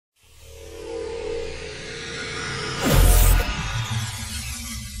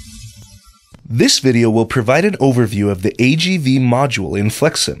This video will provide an overview of the AGV module in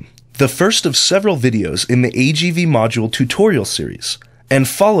FlexSim, the first of several videos in the AGV module tutorial series, and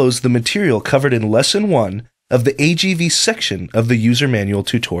follows the material covered in Lesson 1 of the AGV section of the user manual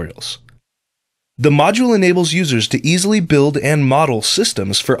tutorials. The module enables users to easily build and model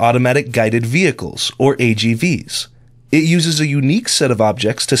systems for automatic guided vehicles, or AGVs. It uses a unique set of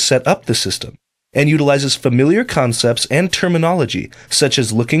objects to set up the system, and utilizes familiar concepts and terminology such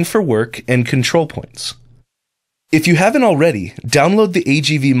as looking for work and control points. If you haven't already, download the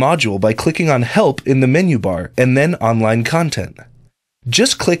AGV module by clicking on Help in the menu bar and then Online Content.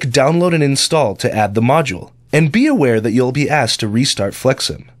 Just click Download and Install to add the module, and be aware that you'll be asked to restart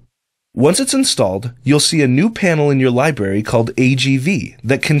FlexSim. Once it's installed, you'll see a new panel in your library called AGV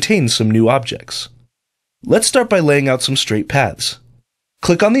that contains some new objects. Let's start by laying out some straight paths.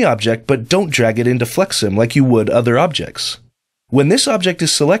 Click on the object, but don't drag it into FlexSim like you would other objects. When this object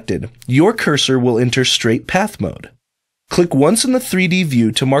is selected, your cursor will enter straight path mode. Click once in the 3D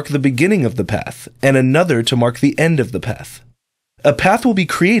view to mark the beginning of the path, and another to mark the end of the path. A path will be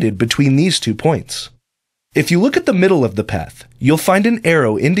created between these 2 points. If you look at the middle of the path, you'll find an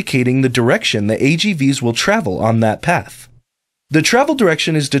arrow indicating the direction the AGVs will travel on that path. The travel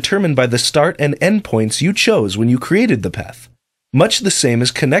direction is determined by the start and end points you chose when you created the path, much the same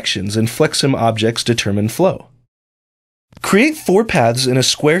as connections in FlexSim objects determine flow. Create 4 paths in a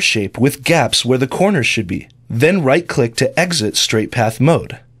square shape with gaps where the corners should be, then right-click to exit straight path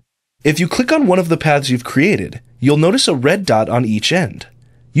mode. If you click on one of the paths you've created, you'll notice a red dot on each end.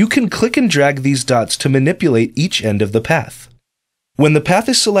 You can click and drag these dots to manipulate each end of the path. When the path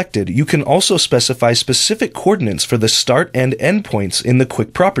is selected, you can also specify specific coordinates for the start and end points in the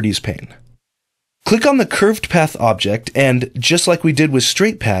Quick Properties pane. Click on the curved path object and, just like we did with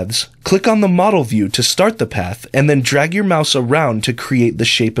straight paths, click on the model view to start the path and then drag your mouse around to create the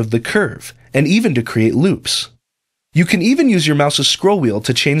shape of the curve, and even to create loops. You can even use your mouse's scroll wheel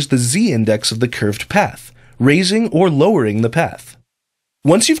to change the z-index of the curved path, raising or lowering the path.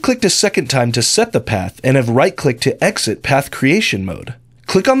 Once you've clicked a second time to set the path and have right-clicked to exit path creation mode,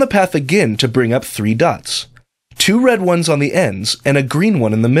 click on the path again to bring up 3 dots, 2 red ones on the ends and a green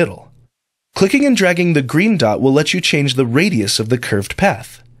one in the middle. Clicking and dragging the green dot will let you change the radius of the curved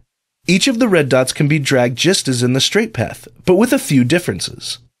path. Each of the red dots can be dragged just as in the straight path, but with a few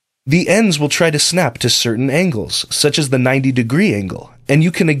differences. The ends will try to snap to certain angles, such as the 90-degree angle, and you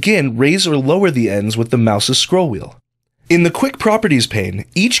can again raise or lower the ends with the mouse's scroll wheel. In the Quick Properties pane,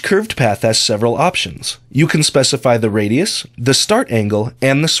 each curved path has several options. You can specify the radius, the start angle,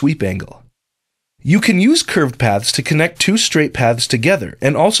 and the sweep angle. You can use curved paths to connect 2 straight paths together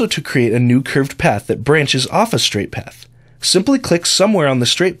and also to create a new curved path that branches off a straight path. Simply click somewhere on the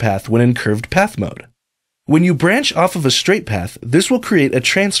straight path when in curved path mode. When you branch off of a straight path, this will create a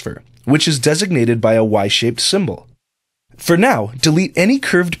transfer, which is designated by a Y-shaped symbol. For now, delete any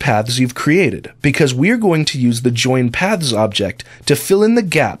curved paths you've created, because we're going to use the Join Paths object to fill in the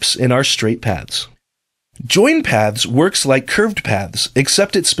gaps in our straight paths. Join Paths works like curved paths,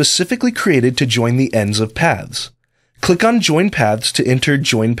 except it's specifically created to join the ends of paths. Click on Join Paths to enter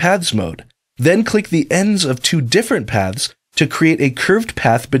Join Paths mode, then click the ends of 2 different paths to create a curved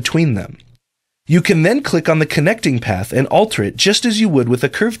path between them. You can then click on the connecting path and alter it just as you would with a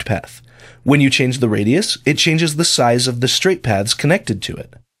curved path. When you change the radius, it changes the size of the straight paths connected to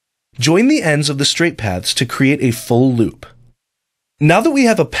it. Join the ends of the straight paths to create a full loop. Now that we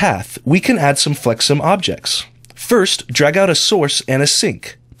have a path, we can add some FlexSim objects. First, drag out a source and a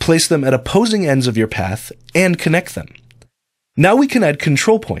sink, place them at opposing ends of your path, and connect them. Now we can add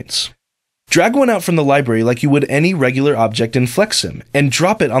control points. Drag one out from the library like you would any regular object in FlexSim, and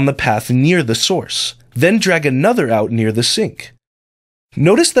drop it on the path near the source. Then drag another out near the sink.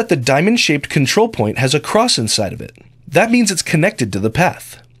 Notice that the diamond-shaped control point has a cross inside of it. That means it's connected to the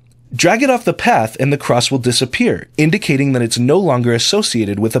path. Drag it off the path and the cross will disappear, indicating that it's no longer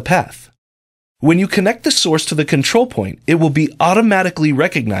associated with a path. When you connect the source to the control point, it will be automatically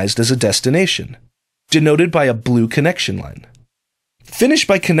recognized as a destination, denoted by a blue connection line. Finish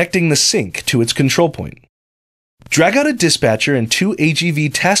by connecting the sink to its control point. Drag out a dispatcher and 2 AGV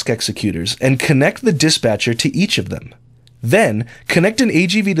task executors and connect the dispatcher to each of them. Then, connect an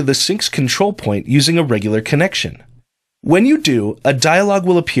AGV to the sink's control point using a regular connection. When you do, a dialog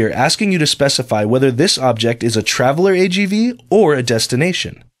will appear asking you to specify whether this object is a traveler AGV or a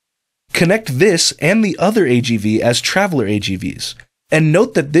destination. Connect this and the other AGV as traveler AGVs, and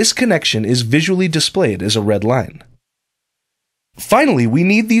note that this connection is visually displayed as a red line. Finally, we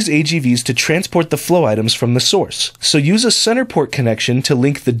need these AGVs to transport the flow items from the source, so use a center port connection to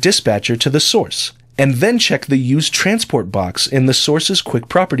link the dispatcher to the source, and then check the Use Transport box in the source's Quick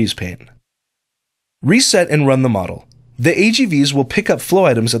Properties pane. Reset and run the model. The AGVs will pick up flow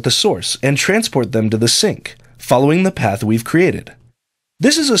items at the source and transport them to the sink, following the path we've created.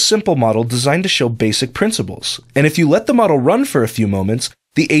 This is a simple model designed to show basic principles, and if you let the model run for a few moments,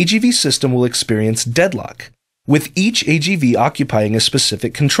 the AGV system will experience deadlock, with each AGV occupying a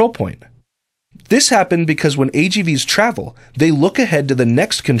specific control point. This happened because when AGVs travel, they look ahead to the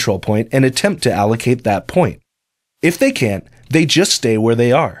next control point and attempt to allocate that point. If they can't, they just stay where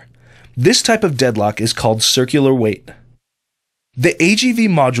they are. This type of deadlock is called circular wait. The AGV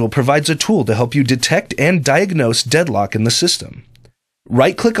module provides a tool to help you detect and diagnose deadlock in the system.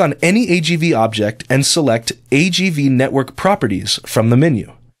 Right-click on any AGV object and select AGV Network Properties from the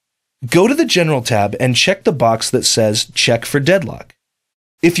menu. Go to the General tab and check the box that says Check for Deadlock.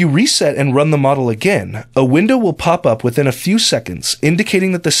 If you reset and run the model again, a window will pop up within a few seconds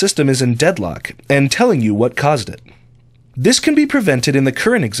indicating that the system is in deadlock and telling you what caused it. This can be prevented in the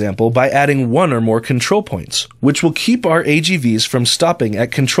current example by adding one or more control points, which will keep our AGVs from stopping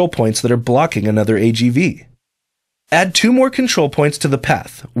at control points that are blocking another AGV. Add 2 more control points to the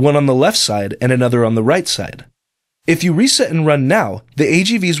path, one on the left side and another on the right side. If you reset and run now, the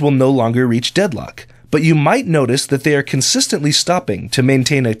AGVs will no longer reach deadlock, but you might notice that they are consistently stopping to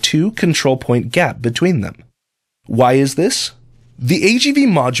maintain a 2 control point gap between them. Why is this? The AGV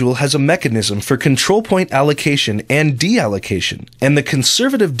module has a mechanism for control point allocation and deallocation, and the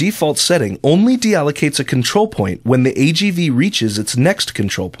conservative default setting only deallocates a control point when the AGV reaches its next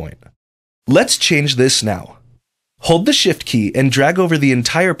control point. Let's change this now. Hold the Shift key and drag over the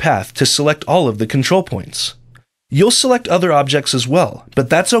entire path to select all of the control points. You'll select other objects as well, but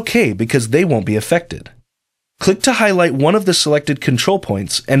that's okay because they won't be affected. Click to highlight one of the selected control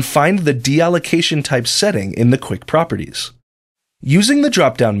points and find the deallocation type setting in the Quick Properties. Using the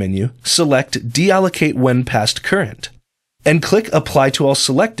drop-down menu, select Deallocate when past current, and click Apply to all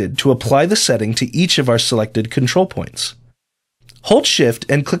selected to apply the setting to each of our selected control points. Hold Shift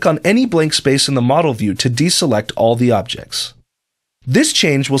and click on any blank space in the model view to deselect all the objects. This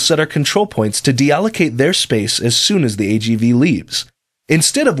change will set our control points to deallocate their space as soon as the AGV leaves,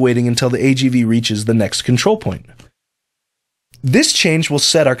 instead of waiting until the AGV reaches the next control point. This change will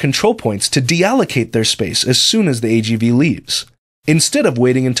set our control points to deallocate their space as soon as the AGV leaves, instead of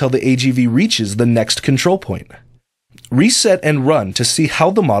waiting until the AGV reaches the next control point. Reset and run to see how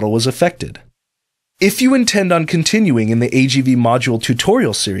the model was affected. If you intend on continuing in the AGV module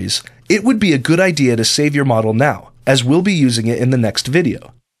tutorial series, it would be a good idea to save your model now, as we'll be using it in the next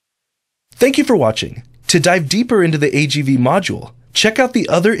video. Thank you for watching. To dive deeper into the AGV module, check out the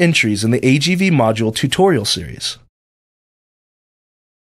other entries in the AGV module tutorial series.